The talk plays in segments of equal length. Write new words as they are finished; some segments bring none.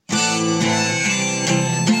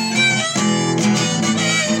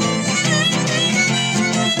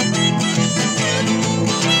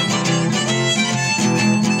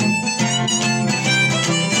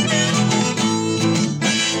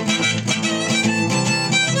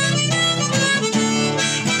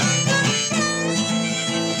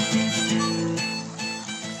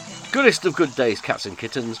goodest of good days, cats and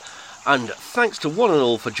kittens, and thanks to one and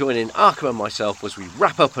all for joining Arkham and myself as we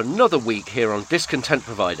wrap up another week here on Discontent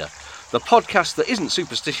Provider, the podcast that isn't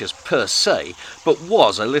superstitious per se, but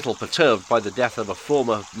was a little perturbed by the death of a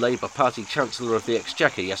former Labour Party Chancellor of the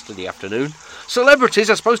Exchequer yesterday afternoon. Celebrities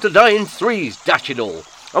are supposed to die in threes, dash it all.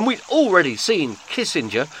 And we'd already seen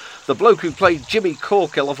Kissinger, the bloke who played Jimmy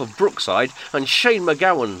Corkill off of Brookside, and Shane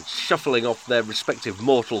McGowan shuffling off their respective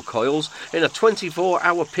mortal coils in a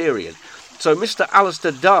 24-hour period. So Mr.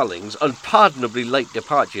 Alistair Darling's unpardonably late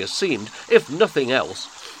departure seemed, if nothing else,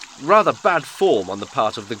 rather bad form on the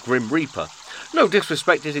part of the Grim Reaper. No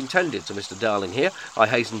disrespect is intended to Mr. Darling here, I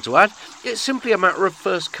hasten to add. It's simply a matter of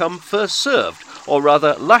first come, first served, or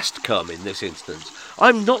rather last come in this instance.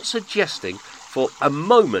 I'm not suggesting for a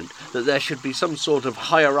moment that there should be some sort of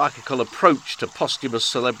hierarchical approach to posthumous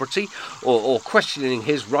celebrity or questioning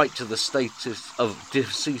his right to the status of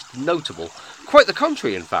deceased notable. Quite the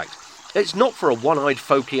contrary, in fact. It's not for a one-eyed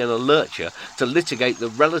foky and a lurcher to litigate the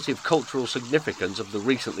relative cultural significance of the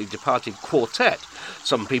recently departed quartet.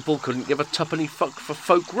 Some people couldn't give a tuppenny fuck for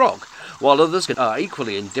folk rock, while others are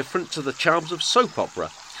equally indifferent to the charms of soap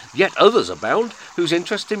opera. Yet others abound, whose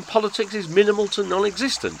interest in politics is minimal to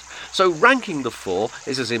non-existent. So ranking the four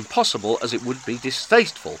is as impossible as it would be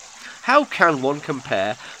distasteful. How can one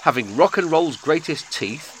compare having rock and roll's greatest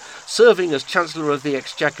teeth, serving as Chancellor of the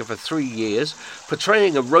Exchequer for 3 years,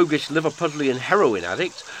 portraying a roguish Liverpudlian heroin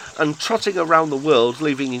addict, and trotting around the world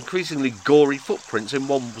leaving increasingly gory footprints in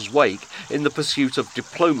one's wake in the pursuit of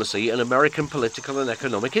diplomacy and American political and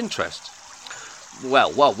economic interests?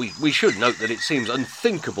 Well, we should note that it seems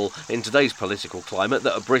unthinkable in today's political climate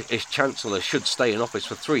that a British Chancellor should stay in office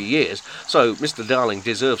for 3 years, so Mr. Darling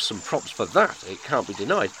deserves some props for that, it can't be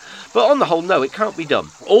denied. But on the whole, no, it can't be done.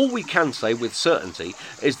 All we can say with certainty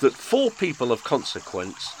is that 4 people of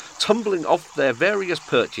consequence tumbling off their various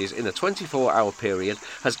perches in a 24-hour period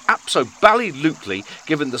has abso-bally-lutely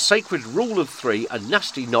given the sacred rule of 3 a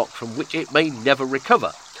nasty knock from which it may never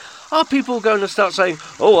recover. Are people going to start saying,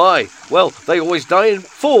 oh aye, well, they always die in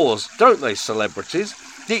 4s, don't they, celebrities?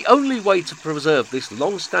 The only way to preserve this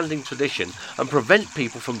long-standing tradition and prevent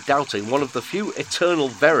people from doubting one of the few eternal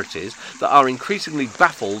verities that our increasingly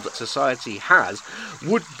baffled society has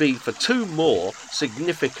would be for 2 more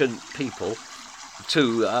significant people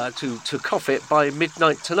to cough it by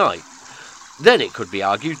midnight tonight. Then it could be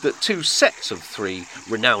argued that 2 sets of 3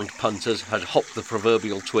 renowned punters had hopped the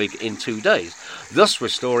proverbial twig in 2 days, thus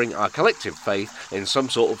restoring our collective faith in some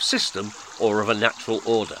sort of system or of a natural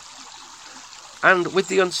order. And with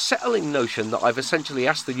the unsettling notion that I've essentially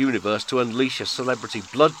asked the universe to unleash a celebrity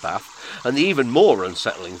bloodbath, and the even more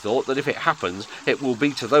unsettling thought that if it happens, it will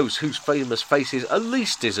be to those whose famous faces are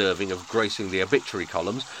least deserving of gracing the obituary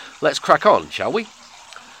columns, let's crack on, shall we?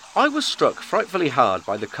 I was struck frightfully hard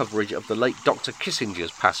by the coverage of the late Dr.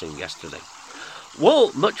 Kissinger's passing yesterday.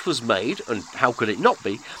 While much was made, and how could it not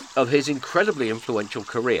be, of his incredibly influential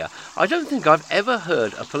career, I don't think I've ever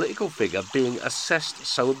heard a political figure being assessed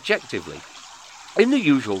so objectively. In the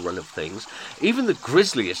usual run of things, even the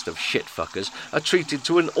grisliest of shitfuckers are treated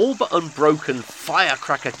to an all but unbroken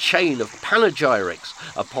firecracker chain of panegyrics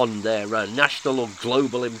upon their national or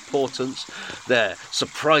global importance, their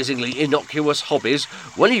surprisingly innocuous hobbies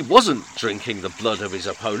when he wasn't drinking the blood of his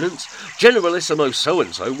opponents. Generalissimo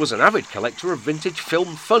so-and-so was an avid collector of vintage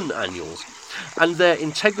film fun annuals, and their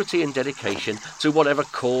integrity and dedication to whatever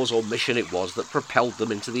cause or mission it was that propelled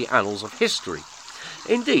them into the annals of history.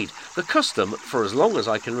 Indeed, the custom, for as long as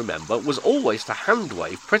I can remember, was always to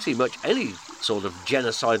hand-wave pretty much any sort of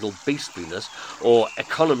genocidal beastliness or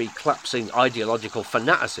economy-collapsing ideological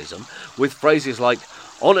fanaticism with phrases like,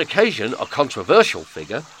 on occasion a controversial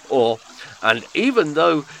figure, or, and even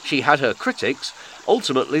though she had her critics,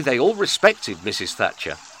 ultimately they all respected Mrs.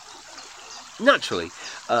 Thatcher. Naturally,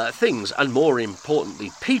 things, and more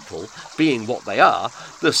importantly people, being what they are,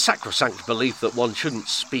 the sacrosanct belief that one shouldn't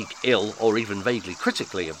speak ill or even vaguely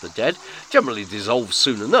critically of the dead generally dissolves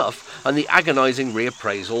soon enough, and the agonising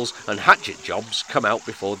reappraisals and hatchet jobs come out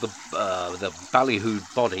before the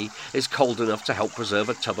ballyhooed body is cold enough to help preserve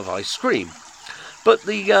a tub of ice cream. But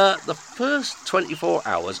the first 24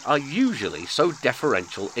 hours are usually so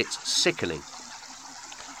deferential it's sickening.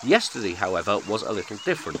 Yesterday, however, was a little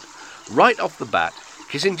different. Right off the bat,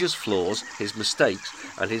 Kissinger's flaws, his mistakes,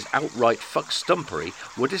 and his outright fuck-stumpery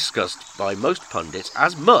were discussed by most pundits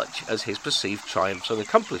as much as his perceived triumphs and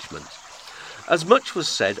accomplishments. As much was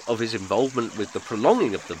said of his involvement with the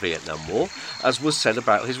prolonging of the Vietnam War as was said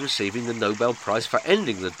about his receiving the Nobel Prize for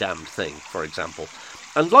ending the damned thing, for example.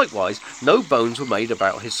 And likewise, no bones were made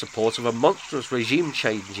about his support of a monstrous regime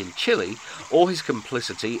change in Chile or his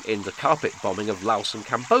complicity in the carpet bombing of Laos and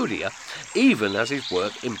Cambodia, even as his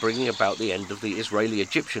work in bringing about the end of the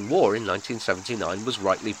Israeli-Egyptian War in 1979 was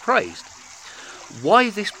rightly praised. Why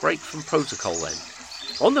this break from protocol then?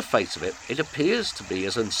 On the face of it, it appears to be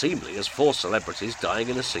as unseemly as 4 celebrities dying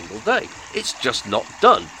in a single day. It's just not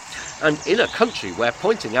done. And in a country where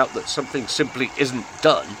pointing out that something simply isn't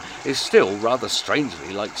done is still rather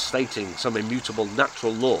strangely like stating some immutable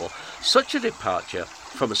natural law, such a departure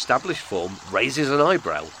from established form raises an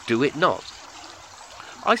eyebrow, do it not?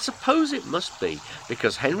 I suppose it must be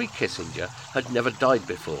because Henry Kissinger had never died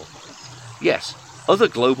before. Yes, other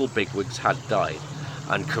global bigwigs had died,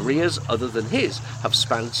 and careers other than his have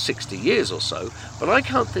spanned 60 years or so, but I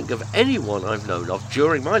can't think of anyone I've known of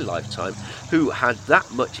during my lifetime who had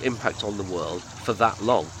that much impact on the world for that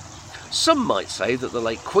long. Some might say that the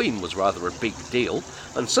late Queen was rather a big deal,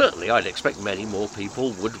 and certainly I'd expect many more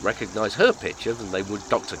people would recognise her picture than they would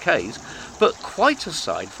Dr. K's, but quite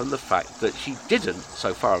aside from the fact that she didn't,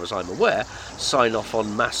 so far as I'm aware, sign off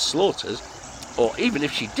on mass slaughters, or even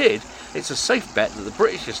if she did, it's a safe bet that the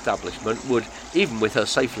British establishment would, even with her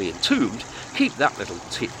safely entombed, keep that little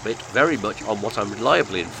tidbit very much on what I'm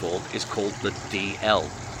reliably informed is called the DL.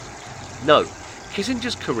 No,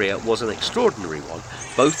 Kissinger's career was an extraordinary one,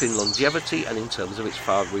 both in longevity and in terms of its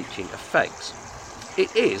far-reaching effects.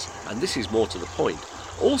 It is, and this is more to the point,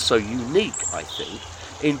 also unique, I think,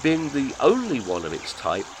 in being the only one of its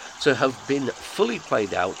type to have been fully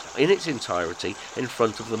played out in its entirety in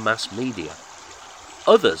front of the mass media.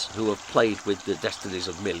 Others who have played with the destinies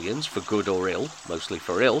of millions, for good or ill, mostly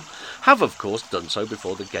for ill, have of course done so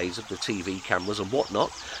before the gaze of the TV cameras and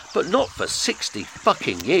whatnot, but not for 60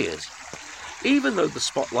 fucking years. Even though the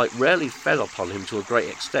spotlight rarely fell upon him to a great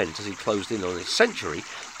extent as he closed in on his century,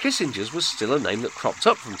 Kissinger's was still a name that cropped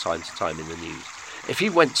up from time to time in the news. If he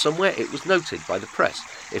went somewhere, it was noted by the press.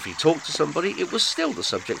 If he talked to somebody, it was still the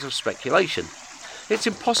subject of speculation. It's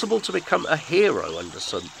impossible to become a hero under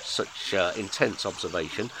such intense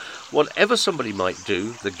observation. Whatever somebody might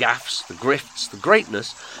do, the gaffes, the grifts, the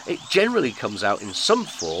greatness, it generally comes out in some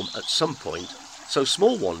form at some point, so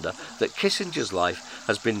small wonder that Kissinger's life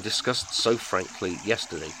has been discussed so frankly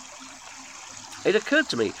yesterday. It occurred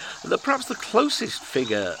to me that perhaps the closest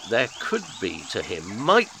figure there could be to him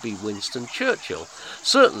might be Winston Churchill,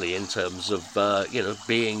 certainly in terms of,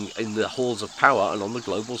 being in the halls of power and on the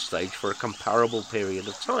global stage for a comparable period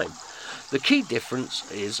of time. The key difference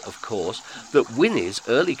is, of course, that Winnie's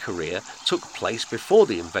early career took place before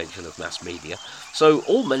the invention of mass media, so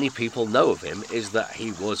all many people know of him is that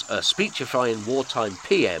he was a speechifying wartime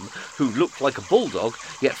PM who looked like a bulldog,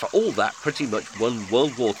 yet for all that pretty much won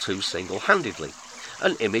World War II single-handedly,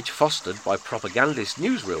 an image fostered by propagandist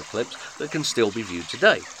newsreel clips that can still be viewed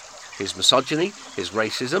today. His misogyny, his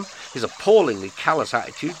racism, his appallingly callous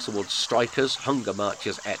attitude towards strikers, hunger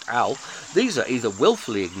marchers et al., these are either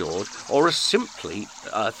willfully ignored or are simply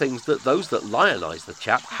things that those that lionise the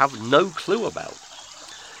chap have no clue about.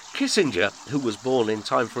 Kissinger, who was born in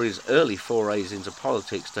time for his early forays into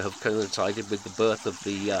politics to have coincided with the birth of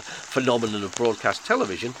the phenomenon of broadcast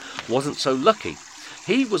television, wasn't so lucky.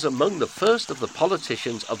 He was among the first of the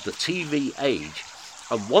politicians of the TV age,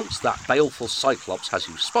 and once that baleful Cyclops has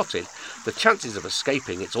you spotted, the chances of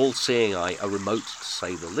escaping its all-seeing eye are remote, to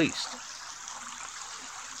say the least.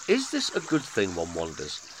 Is this a good thing, one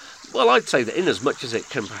wonders? Well, I'd say that inasmuch as it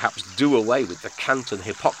can perhaps do away with the cant and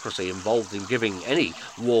hypocrisy involved in giving any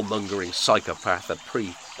warmongering psychopath a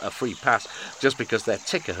free pass just because their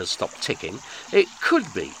ticker has stopped ticking, it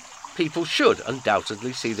could be. People should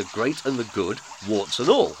undoubtedly see the great and the good, warts and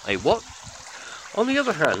all, eh what? On the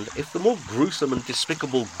other hand, if the more gruesome and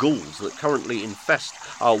despicable ghouls that currently infest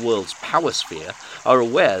our world's power sphere are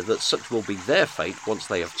aware that such will be their fate once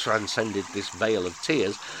they have transcended this vale of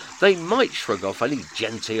tears, they might shrug off any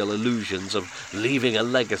genteel illusions of leaving a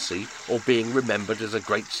legacy or being remembered as a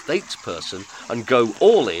great statesperson and go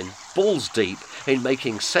all in, balls deep, in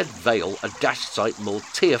making said vale a dashed sight more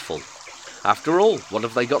tearful. After all, what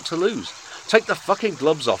have they got to lose? Take the fucking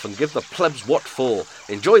gloves off and give the plebs what for.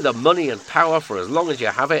 Enjoy the money and power for as long as you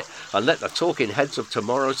have it, and let the talking heads of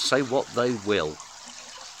tomorrow say what they will.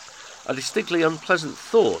 A distinctly unpleasant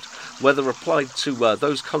thought, whether applied to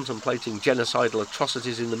those contemplating genocidal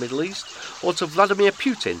atrocities in the Middle East, or to Vladimir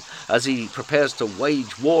Putin as he prepares to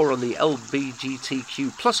wage war on the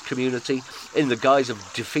LGBTQ+ community in the guise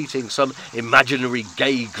of defeating some imaginary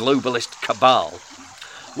gay globalist cabal.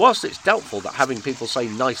 Whilst it's doubtful that having people say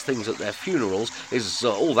nice things at their funerals is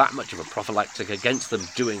all that much of a prophylactic against them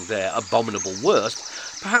doing their abominable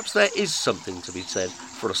worst, perhaps there is something to be said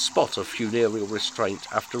for a spot of funereal restraint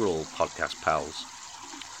after all, podcast pals.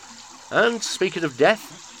 And speaking of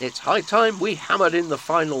death, it's high time we hammered in the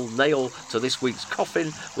final nail to this week's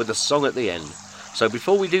coffin with a song at the end. So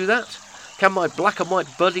before we do that, can my black and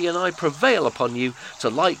white buddy and I prevail upon you to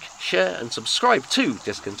like, share and subscribe to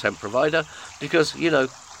Discontent Provider, because, you know,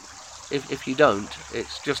 if you don't,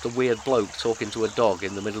 it's just a weird bloke talking to a dog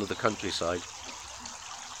in the middle of the countryside.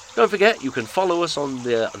 Don't forget, you can follow us on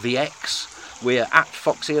the X. We're at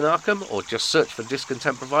Foxy and Arkham, or just search for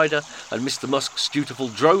Discontent Provider, and Mr. Musk's dutiful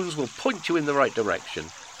drones will point you in the right direction.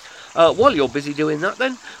 While you're busy doing that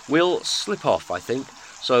then, we'll slip off, I think.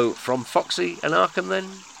 So, from Foxy and Arkham then,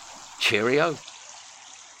 cheerio.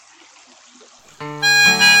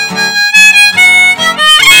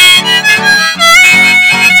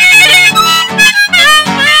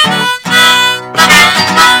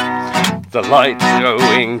 The light's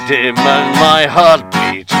growing dim and my heart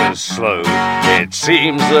beats is slow. It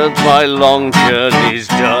seems that my long journey's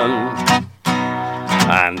done.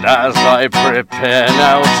 And as I prepare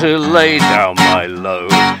now to lay down my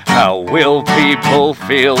load, how will people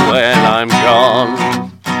feel when I'm gone?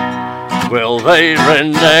 Will they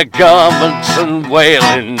rend their garments and wail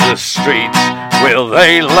in the streets? Will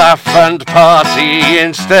they laugh and party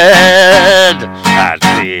instead? At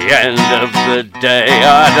the end of the day,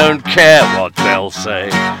 I don't care what they'll say.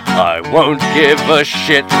 I won't give a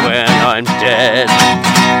shit when I'm dead.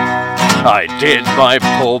 I did my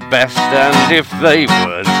poor best, and if they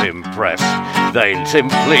weren't impressed, they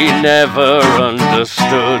simply never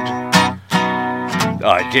understood.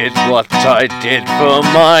 I did what I did for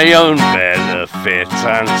my own benefit,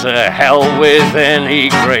 and to hell with any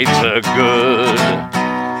greater good.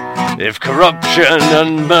 If corruption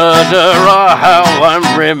and murder are how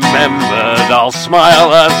I'm remembered, I'll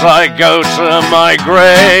smile as I go to my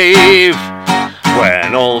grave.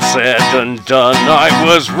 When all's said and done, I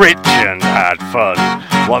was rich and had fun,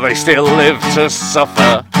 while they still live to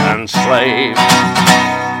suffer and slave.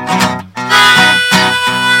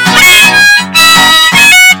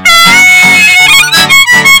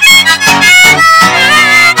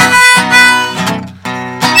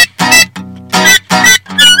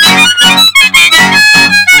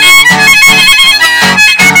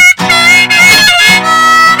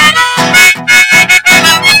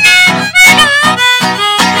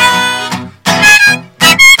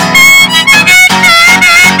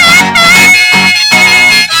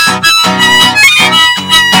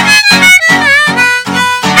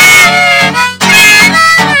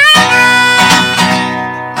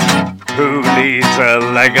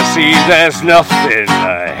 Legacy, there's nothing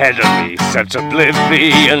ahead of me except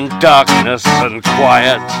oblivion, darkness and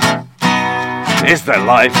quiet. Is there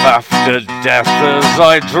life after death as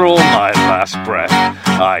I draw my last breath?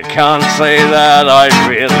 I can't say that I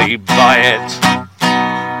really buy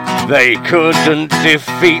it. They couldn't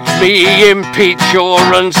defeat me, impeach or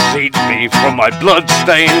unseat me from my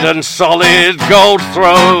blood-stained and solid gold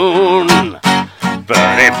throne.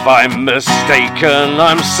 But if I'm mistaken,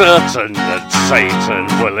 I'm certain that Satan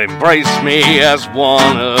will embrace me as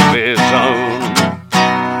one of his own.